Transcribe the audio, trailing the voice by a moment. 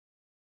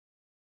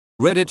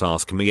Reddit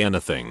Ask Me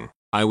Anything.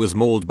 I was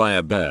mauled by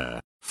a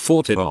bear,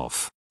 fought it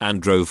off,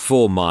 and drove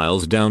 4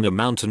 miles down a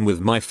mountain with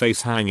my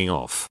face hanging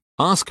off.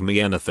 Ask me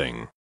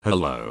anything.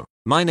 Hello,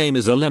 my name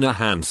is Elena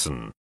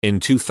Hansen. In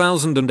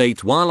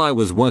 2008, while I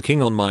was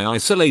working on my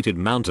isolated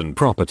mountain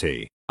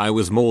property, I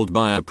was mauled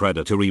by a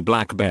predatory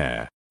black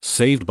bear,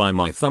 saved by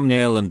my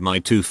thumbnail and my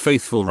 2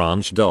 faithful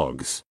ranch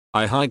dogs.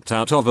 I hiked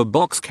out of a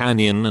box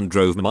canyon and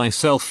drove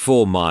myself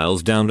 4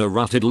 miles down a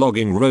rutted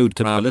logging road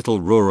to our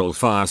little rural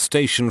fire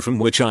station, from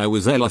which I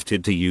was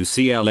airlifted to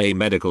UCLA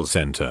Medical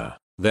Center.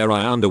 There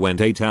I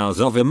underwent 8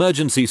 hours of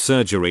emergency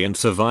surgery and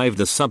survived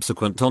the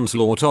subsequent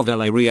onslaught of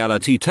LA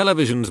reality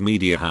television's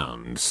media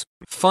hounds.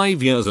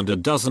 5 years and a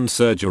dozen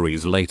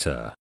surgeries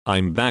later,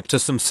 I'm back to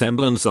some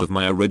semblance of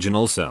my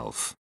original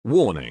self.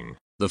 Warning: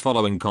 the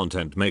following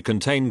content may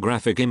contain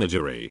graphic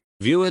imagery.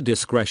 Viewer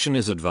discretion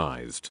is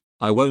advised.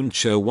 I won't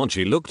show what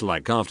she looked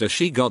like after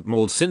she got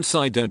mauled since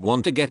I don't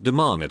want to get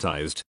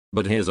demonetized,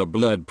 but here's a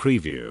blurred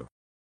preview.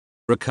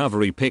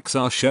 Recovery pics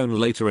are shown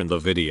later in the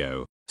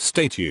video.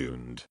 Stay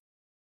tuned.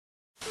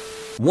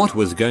 What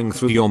was going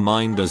through your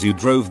mind as you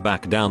drove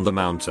back down the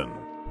mountain?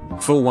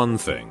 For one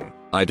thing,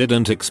 I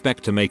didn't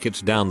expect to make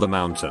it down the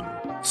mountain,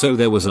 so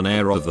there was an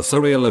air of the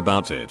surreal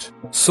about it,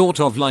 sort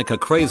of like a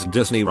crazed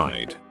Disney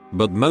ride.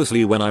 But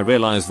mostly when I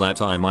realized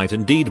that I might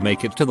indeed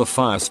make it to the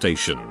fire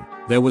station,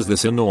 there was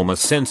this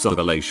enormous sense of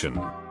elation.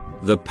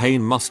 The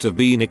pain must have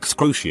been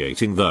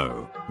excruciating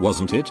though,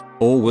 wasn't it?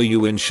 Or were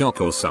you in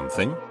shock or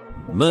something?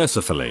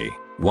 Mercifully,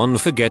 one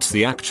forgets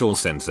the actual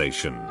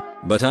sensation,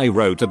 but I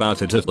wrote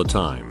about it at the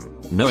time,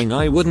 knowing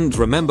I wouldn't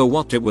remember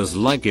what it was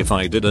like if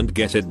I didn't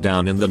get it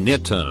down in the near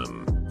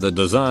term. The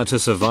desire to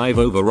survive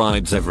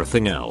overrides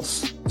everything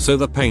else, so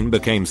the pain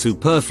became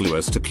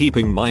superfluous to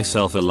keeping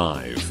myself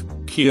alive.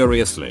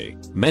 Curiously,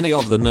 many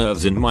of the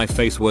nerves in my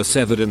face were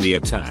severed in the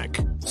attack,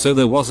 so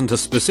there wasn't a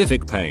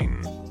specific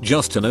pain,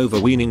 just an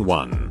overweening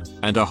one,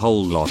 and a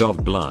whole lot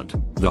of blood.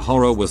 The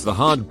horror was the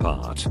hard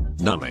part,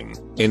 numbing,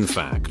 in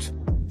fact.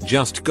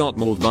 Just got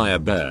mauled by a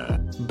bear.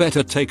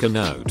 Better take a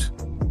note.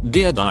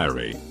 Dear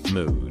diary,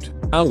 mood.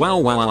 Oh wow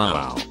wow wow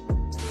wow.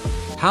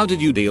 How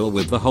did you deal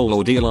with the whole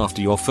ordeal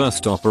after your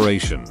first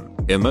operation,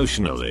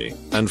 emotionally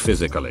and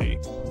physically?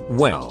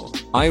 Well,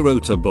 I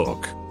wrote a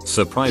book.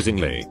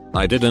 Surprisingly,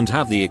 I didn't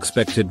have the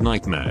expected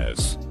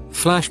nightmares,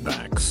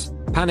 flashbacks,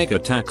 panic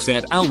attacks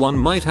et al. One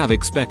might have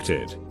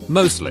expected.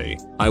 Mostly,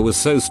 I was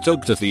so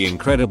stoked at the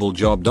incredible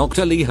job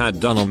Dr. Lee had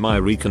done on my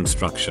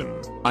reconstruction.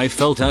 I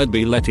felt I'd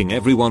be letting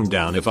everyone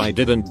down if I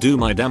didn't do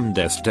my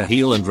damnedest to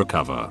heal and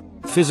recover.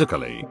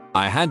 Physically,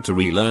 I had to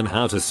relearn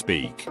how to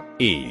speak,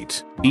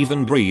 eat,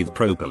 even breathe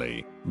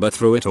properly. But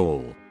through it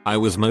all, I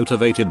was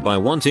motivated by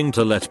wanting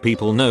to let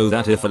people know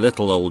that if a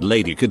little old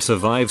lady could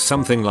survive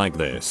something like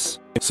this,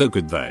 so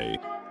could they.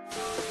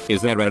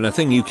 Is there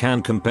anything you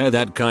can compare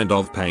that kind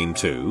of pain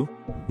to?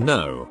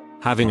 No.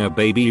 Having a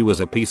baby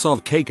was a piece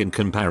of cake in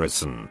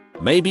comparison.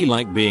 Maybe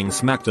like being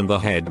smacked in the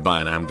head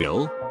by an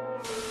anvil?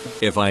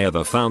 If I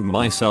ever found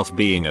myself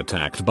being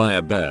attacked by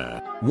a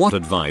bear, what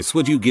advice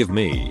would you give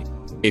me?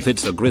 If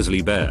it's a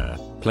grizzly bear,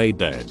 play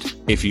dead.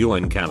 If you're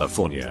in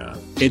California,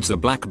 it's a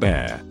black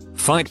bear.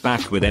 Fight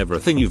back with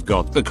everything you've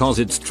got because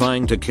it's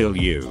trying to kill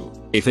you.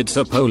 If it's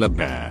a polar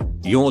bear,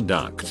 you're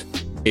ducked.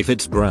 If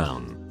it's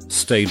brown,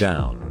 stay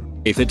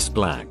down. If it's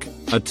black,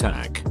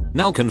 attack.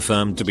 Now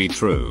confirmed to be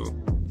true.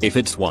 If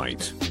it's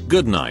white,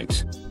 good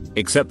night.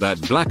 Except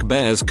that black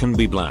bears can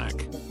be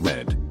black,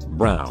 red,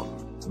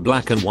 brown,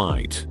 black and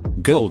white,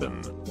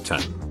 golden,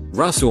 tan,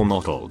 Russ or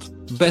mottled.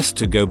 Best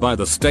to go by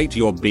the state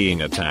you're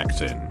being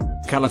attacked in.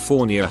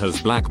 California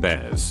has black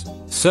bears,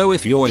 so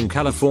if you're in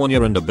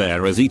California and a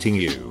bear is eating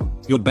you,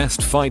 you'd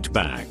best fight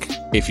back.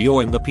 If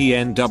you're in the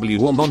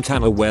PNW or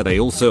Montana where they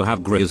also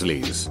have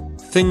grizzlies,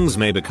 things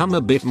may become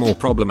a bit more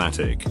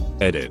problematic.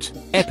 Edit.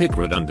 Epic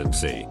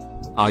redundancy.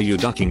 Are you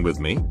ducking with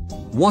me?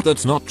 What?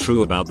 That's not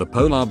true about the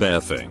polar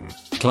bear thing.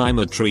 Climb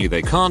a tree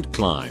they can't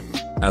climb.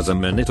 As a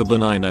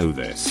Manitoban I know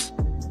this.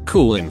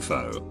 Cool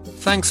info.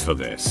 Thanks for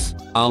this.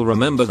 I'll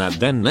remember that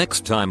then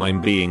next time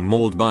I'm being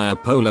mauled by a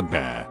polar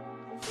bear.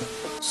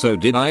 So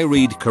did I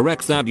read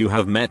correct that you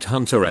have met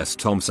Hunter S.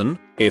 Thompson?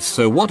 If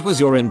so, what was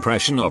your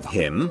impression of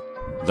him?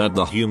 That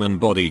the human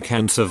body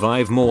can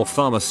survive more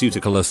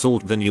pharmaceutical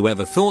assault than you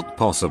ever thought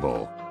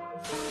possible.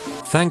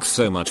 Thanks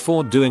so much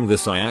for doing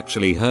this. I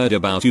actually heard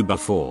about you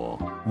before.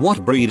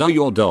 What breed are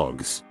your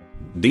dogs?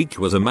 Deke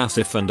was a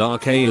Mastiff and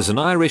RK is an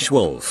Irish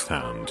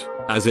Wolfhound.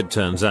 As it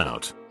turns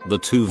out, the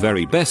two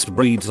very best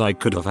breeds I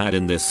could have had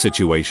in this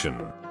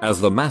situation, as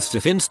the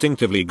Mastiff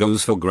instinctively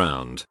goes for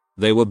ground.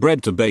 They were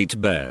bred to bait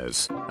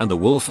bears, and the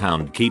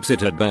Wolfhound keeps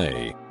it at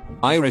bay.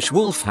 Irish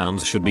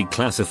Wolfhounds should be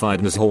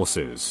classified as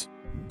horses.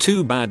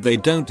 Too bad they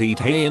don't eat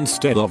hay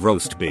instead of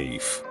roast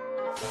beef.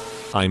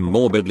 I'm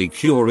morbidly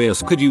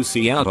curious, could you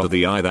see out of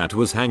the eye that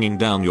was hanging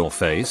down your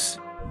face?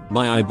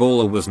 My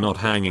eyeball was not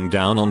hanging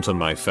down onto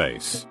my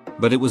face,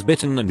 but it was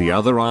bitten and the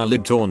other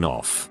eyelid torn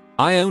off.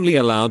 I only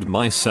allowed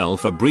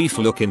myself a brief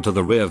look into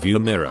the rearview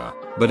mirror,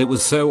 but it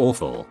was so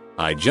awful,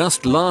 I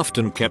just laughed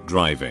and kept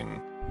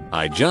driving.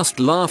 I just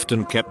laughed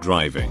and kept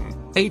driving.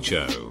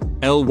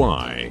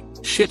 HOLY.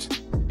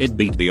 Shit. It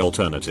beat the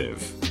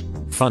alternative.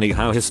 Funny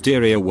how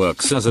hysteria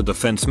works as a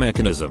defense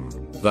mechanism.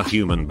 The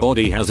human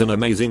body has an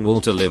amazing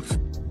will to live.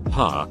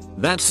 Ha,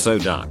 that's so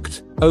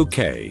ducked.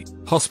 Okay,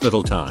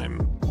 hospital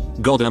time.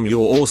 Goddamn,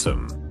 you're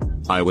awesome.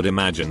 I would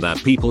imagine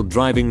that people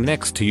driving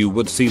next to you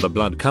would see the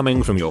blood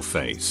coming from your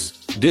face.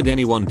 Did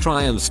anyone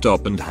try and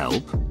stop and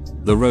help?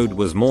 The road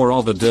was more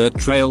of a dirt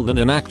trail than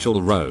an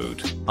actual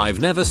road. I've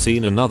never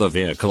seen another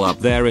vehicle up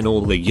there in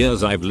all the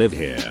years I've lived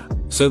here,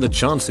 so the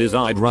chances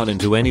I'd run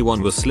into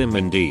anyone was slim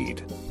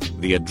indeed.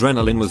 The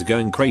adrenaline was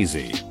going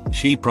crazy.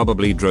 She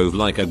probably drove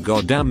like a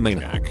goddamn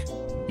maniac.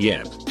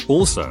 Yep.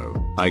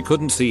 Also, I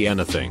couldn't see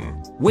anything,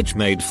 which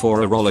made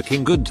for a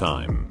rollicking good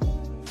time.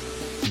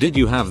 Did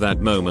you have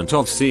that moment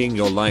of seeing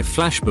your life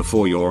flash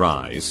before your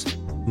eyes?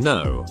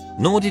 No,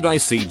 nor did I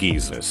see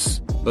Jesus,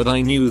 but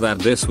I knew that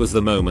this was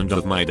the moment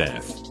of my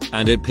death,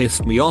 and it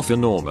pissed me off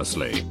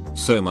enormously,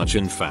 so much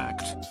in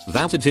fact,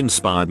 that it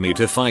inspired me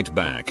to fight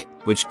back,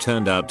 which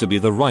turned out to be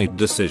the right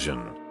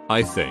decision,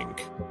 I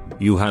think.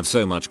 You have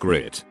so much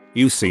grit,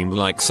 you seem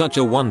like such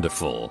a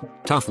wonderful,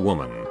 tough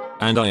woman,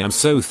 and I am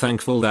so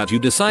thankful that you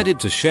decided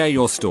to share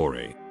your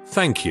story.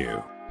 Thank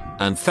you.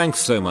 And thanks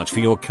so much for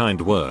your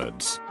kind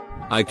words.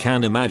 I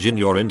can imagine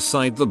you're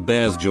inside the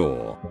bear's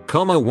jaw.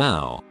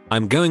 Wow,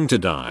 I'm going to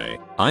die.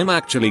 I'm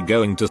actually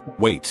going to—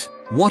 Wait,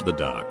 what the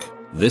duck?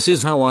 This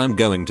is how I'm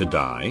going to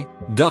die?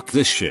 Duck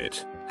this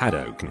shit.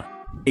 Hadouken.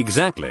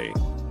 Exactly.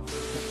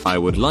 I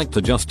would like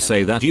to just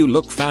say that you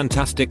look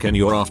fantastic in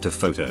your after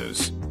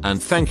photos,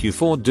 and thank you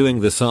for doing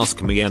this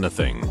Ask Me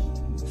Anything.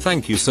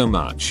 Thank you so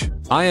much.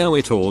 I owe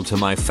it all to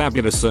my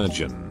fabulous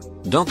surgeon,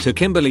 Dr.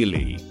 Kimberly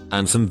Lee,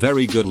 and some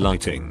very good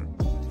lighting.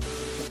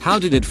 How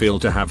did it feel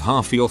to have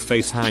half your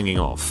face hanging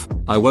off?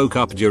 I woke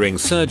up during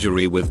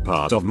surgery with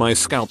part of my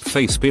scalp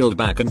face peeled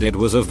back and it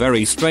was a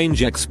very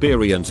strange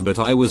experience, but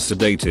I was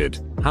sedated.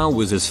 How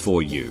was this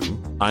for you?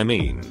 I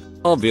mean,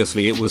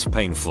 obviously it was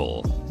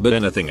painful, but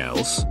anything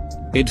else?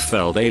 It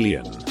felt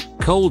alien,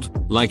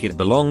 cold, like it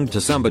belonged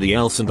to somebody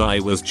else and I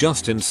was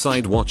just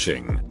inside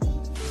watching.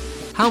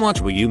 How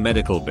much were your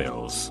medical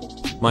bills?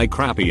 My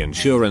crappy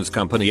insurance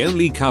company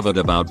only covered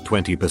about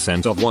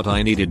 20% of what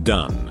I needed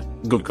done.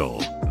 Good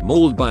call.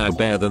 Mauled by a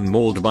bear than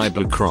mauled by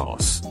Blue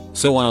Cross.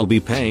 So I'll be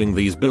paying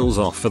these bills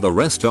off for the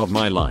rest of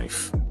my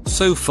life.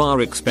 So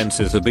far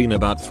expenses have been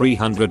about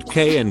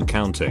 $300k and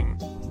counting.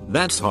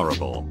 That's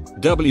horrible.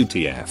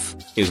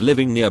 WTF. Is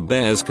living near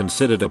bears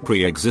considered a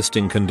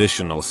pre-existing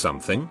condition or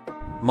something?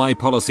 My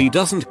policy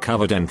doesn't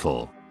cover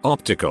dental,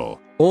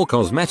 optical, or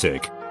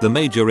cosmetic, the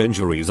major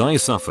injuries I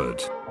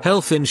suffered.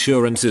 Health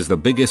insurance is the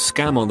biggest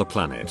scam on the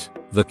planet.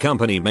 The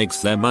company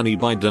makes their money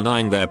by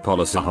denying their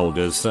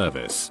policyholders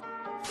service.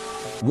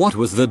 What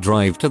was the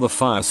drive to the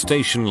fire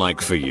station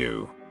like for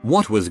you?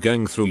 What was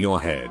going through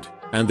your head?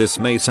 And this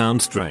may sound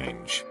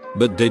strange,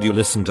 but did you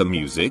listen to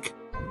music?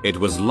 It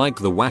was like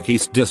the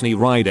wackiest Disney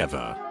ride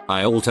ever.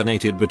 I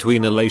alternated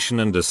between elation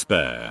and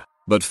despair,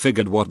 but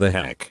figured what the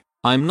heck.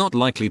 I'm not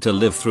likely to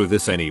live through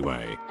this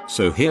anyway,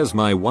 so here's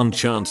my one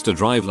chance to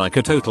drive like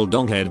a total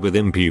doghead with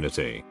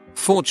impunity.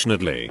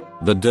 Fortunately,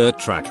 the dirt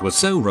track was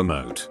so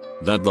remote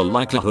that the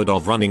likelihood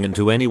of running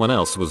into anyone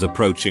else was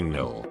approaching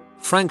nil.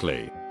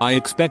 Frankly, I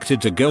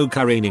expected to go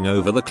careening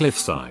over the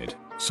cliffside,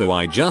 so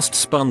I just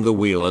spun the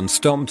wheel and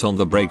stomped on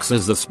the brakes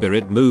as the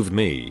spirit moved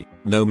me.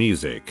 No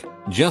music,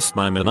 just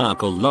my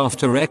maniacal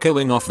laughter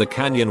echoing off the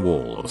canyon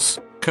walls.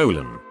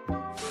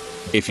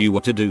 If you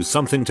were to do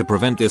something to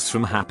prevent this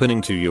from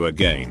happening to you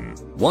again,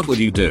 what would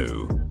you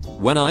do?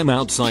 When I'm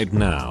outside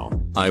now,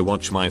 I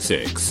watch my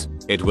six.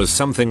 It was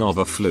something of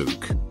a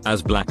fluke,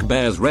 as black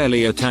bears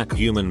rarely attack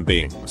human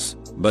beings.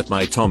 But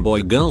my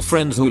tomboy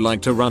girlfriends who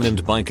like to run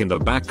and bike in the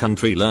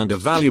backcountry learned a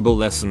valuable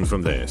lesson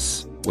from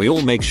this. We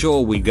all make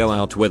sure we go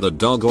out with a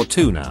dog or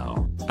two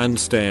now, and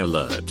stay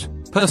alert.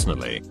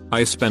 Personally,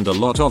 I spend a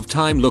lot of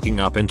time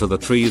looking up into the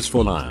trees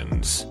for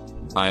lions.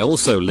 I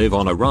also live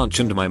on a ranch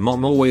and my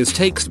mom always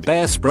takes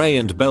bear spray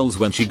and bells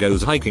when she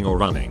goes hiking or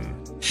running.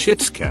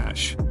 Shit's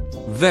cash.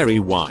 Very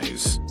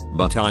wise.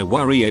 But I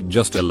worry it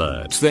just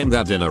alerts them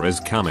that dinner is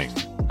coming,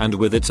 and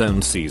with its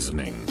own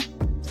seasoning.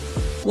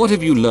 What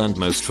have you learned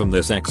most from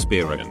this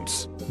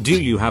experience?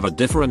 Do you have a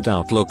different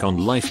outlook on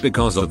life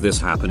because of this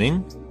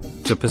happening?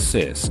 To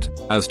persist,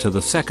 as to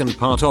the second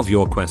part of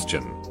your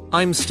question,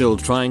 I'm still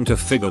trying to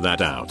figure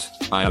that out.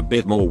 I'm a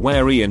bit more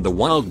wary in the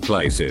wild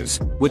places,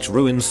 which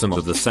ruins some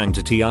of the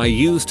sanctity I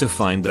used to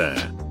find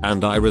there,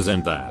 and I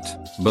resent that.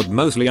 But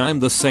mostly I'm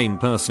the same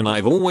person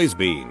I've always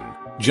been,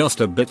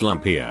 just a bit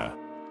lumpier.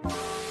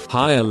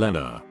 Hi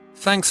Elena,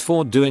 thanks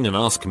for doing an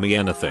Ask Me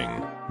Anything.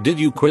 Did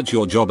you quit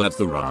your job at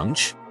the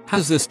ranch?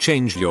 Has this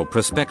changed your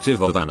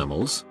perspective of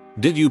animals?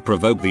 Did you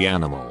provoke the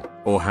animal,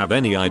 or have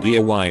any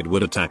idea why it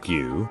would attack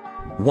you?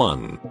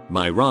 1.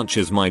 My ranch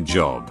is my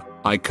job.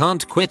 I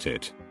can't quit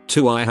it.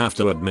 2. I have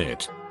to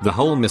admit, the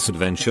whole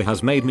misadventure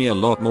has made me a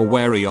lot more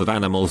wary of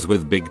animals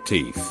with big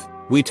teeth.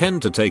 We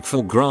tend to take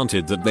for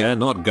granted that they're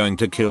not going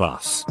to kill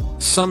us.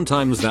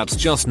 Sometimes that's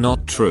just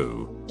not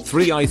true.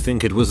 3. I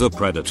think it was a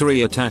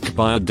predatory attack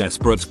by a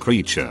desperate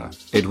creature.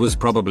 It was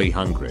probably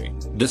hungry,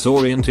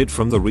 disoriented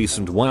from the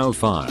recent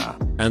wildfire,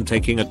 and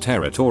taking a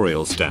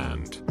territorial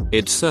stand.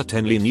 It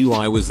certainly knew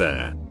I was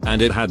there,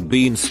 and it had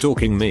been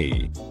stalking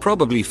me.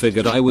 Probably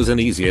figured I was an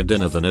easier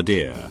dinner than a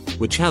deer,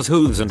 which has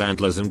hooves and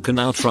antlers and can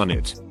outrun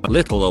it.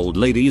 Little old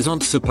ladies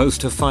aren't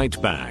supposed to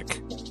fight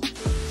back.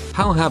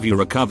 How have you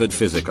recovered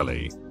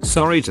physically?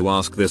 Sorry to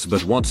ask this,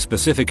 but what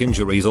specific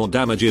injuries or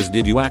damages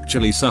did you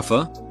actually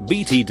suffer?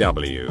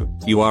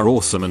 BTW, you are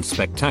awesome and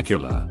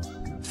spectacular.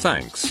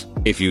 Thanks.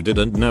 If you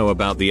didn't know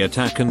about the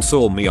attack and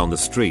saw me on the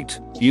street,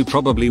 you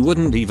probably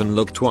wouldn't even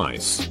look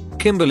twice.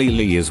 Kimberly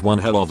Lee is one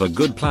hell of a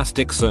good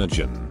plastic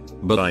surgeon,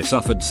 but I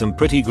suffered some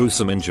pretty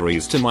gruesome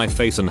injuries to my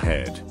face and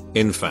head.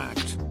 In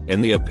fact,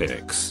 in the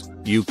epics,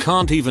 you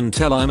can't even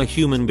tell I'm a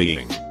human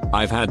being.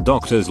 I've had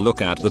doctors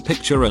look at the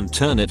picture and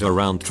turn it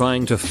around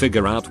trying to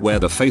figure out where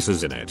the face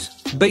is in it.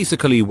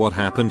 Basically what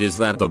happened is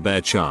that the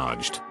bear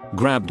charged,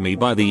 grabbed me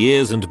by the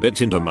ears and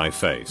bit into my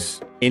face.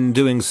 In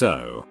doing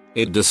so,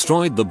 it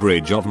destroyed the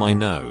bridge of my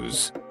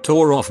nose,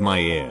 tore off my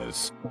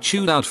ears,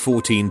 chewed out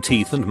 14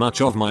 teeth and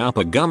much of my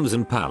upper gums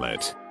and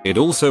palate. It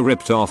also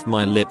ripped off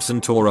my lips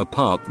and tore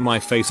apart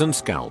my face and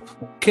scalp.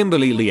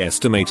 Kimberly Lee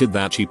estimated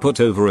that she put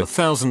over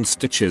 1,000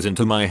 stitches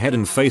into my head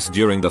and face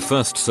during the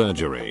first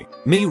surgery.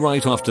 Me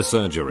right after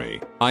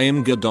surgery.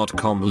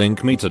 IamGood.com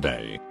link me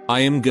today.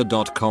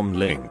 IamGood.com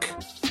link.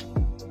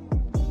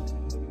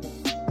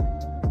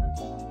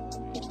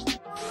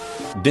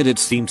 Did it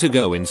seem to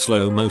go in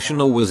slow motion,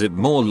 or was it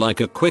more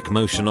like a quick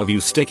motion of you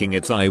sticking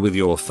its eye with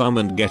your thumb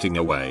and getting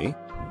away?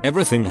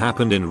 Everything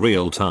happened in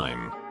real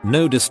time.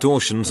 No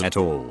distortions at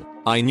all.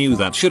 I knew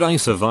that should I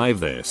survive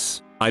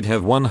this, I'd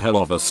have one hell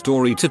of a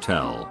story to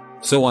tell.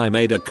 So I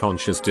made a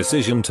conscious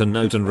decision to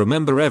note and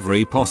remember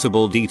every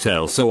possible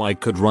detail so I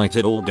could write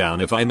it all down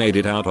if I made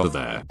it out of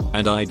there.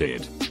 And I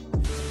did.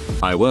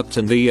 I worked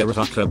in the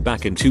Eritrea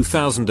back in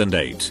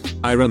 2008.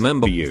 I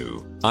remember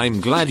you.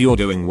 I'm glad you're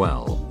doing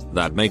well.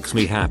 That makes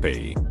me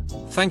happy.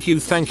 Thank you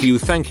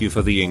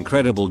for the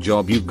incredible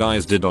job you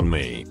guys did on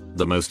me.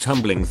 The most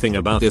humbling thing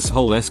about this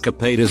whole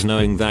escapade is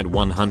knowing that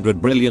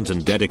 100 brilliant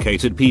and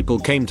dedicated people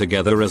came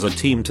together as a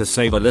team to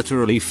save a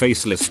literally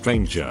faceless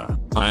stranger.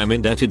 I am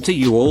indebted to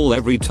you all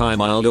every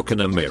time I'll look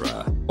in a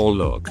mirror, or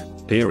look,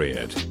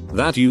 period.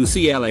 That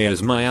UCLA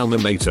is my alma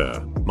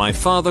mater. My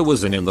father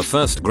was in the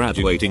first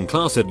graduating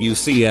class at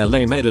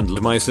UCLA Med,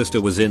 and my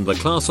sister was in the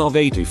class of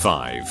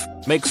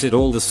 85. Makes it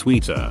all the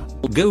sweeter.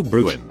 Go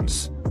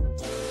Bruins.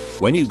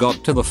 When you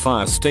got to the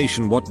fire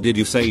station, what did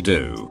you say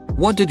do?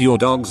 What did your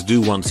dogs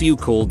do once you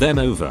called them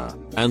over?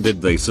 And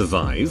did they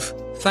survive?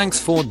 Thanks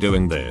for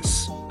doing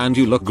this. And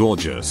you look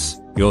gorgeous.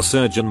 Your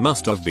surgeon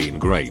must have been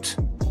great.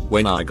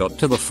 When I got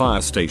to the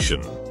fire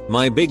station,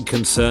 my big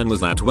concern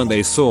was that when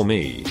they saw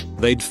me,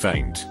 they'd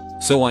faint.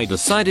 So I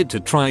decided to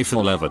try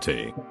for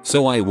levity.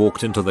 So I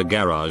walked into the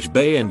garage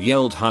bay and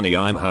yelled, "Honey,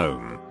 I'm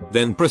home."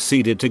 Then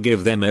proceeded to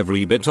give them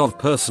every bit of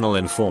personal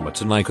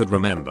information I could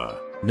remember.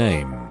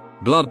 Name,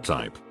 blood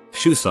type,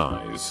 shoe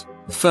size.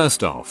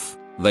 First off,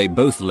 they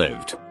both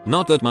lived,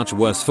 not that much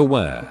worse for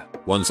wear.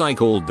 Once I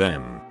called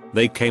them,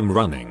 they came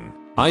running.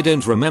 I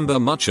don't remember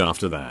much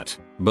after that,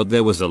 but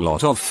there was a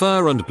lot of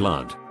fur and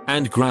blood,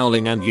 and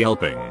growling and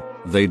yelping.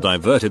 They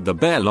diverted the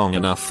bear long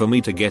enough for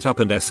me to get up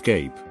and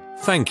escape.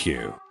 Thank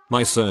you.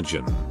 My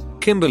surgeon,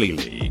 Kimberly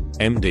Lee,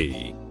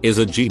 MD, is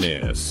a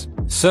genius.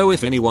 So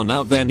if anyone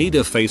out there need a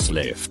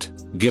facelift,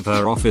 give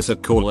her office a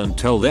call and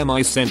tell them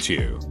I sent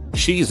you.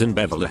 She's in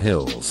Beverly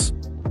Hills.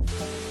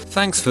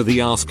 Thanks for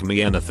the Ask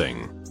Me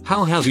Anything.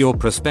 How has your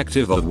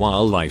perspective of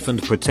wildlife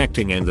and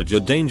protecting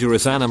endangered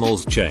dangerous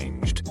animals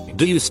changed?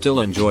 Do you still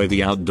enjoy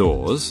the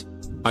outdoors?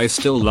 I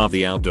still love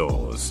the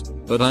outdoors,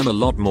 but I'm a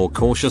lot more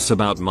cautious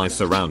about my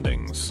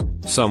surroundings.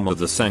 Some of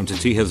the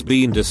sanctity has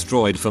been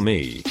destroyed for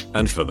me,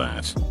 and for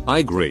that,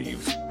 I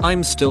grieve.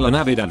 I'm still an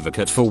avid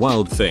advocate for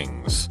wild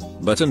things,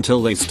 but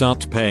until they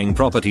start paying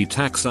property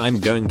tax, I'm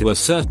going to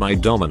assert my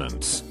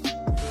dominance.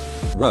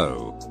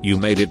 Whoa, you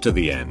made it to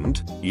the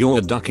end? You're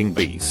a ducking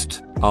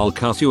beast. I'll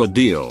cut you a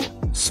deal.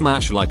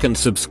 Smash like and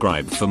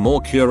subscribe for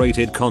more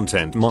curated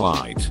content.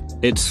 Might.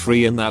 It's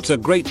free and that's a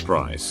great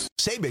price.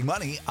 Save big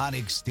money on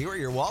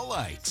exterior wall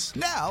lights.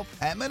 Now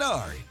at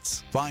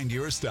Menards. Find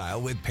your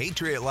style with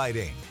Patriot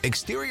Lighting.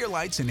 Exterior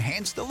lights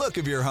enhance the look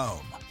of your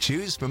home.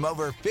 Choose from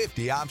over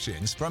 50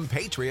 options from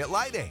Patriot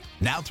Lighting.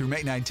 Now through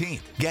May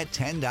 19th, get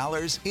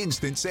 $10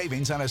 instant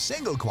savings on a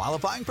single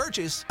qualifying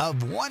purchase of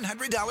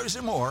 $100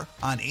 or more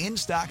on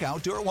in-stock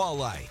outdoor wall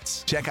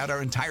lights. Check out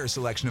our entire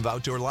selection of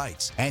outdoor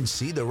lights and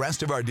see the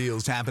rest of our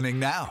deals happening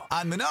now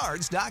on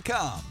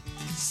Menards.com.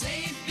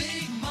 Save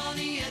big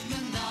money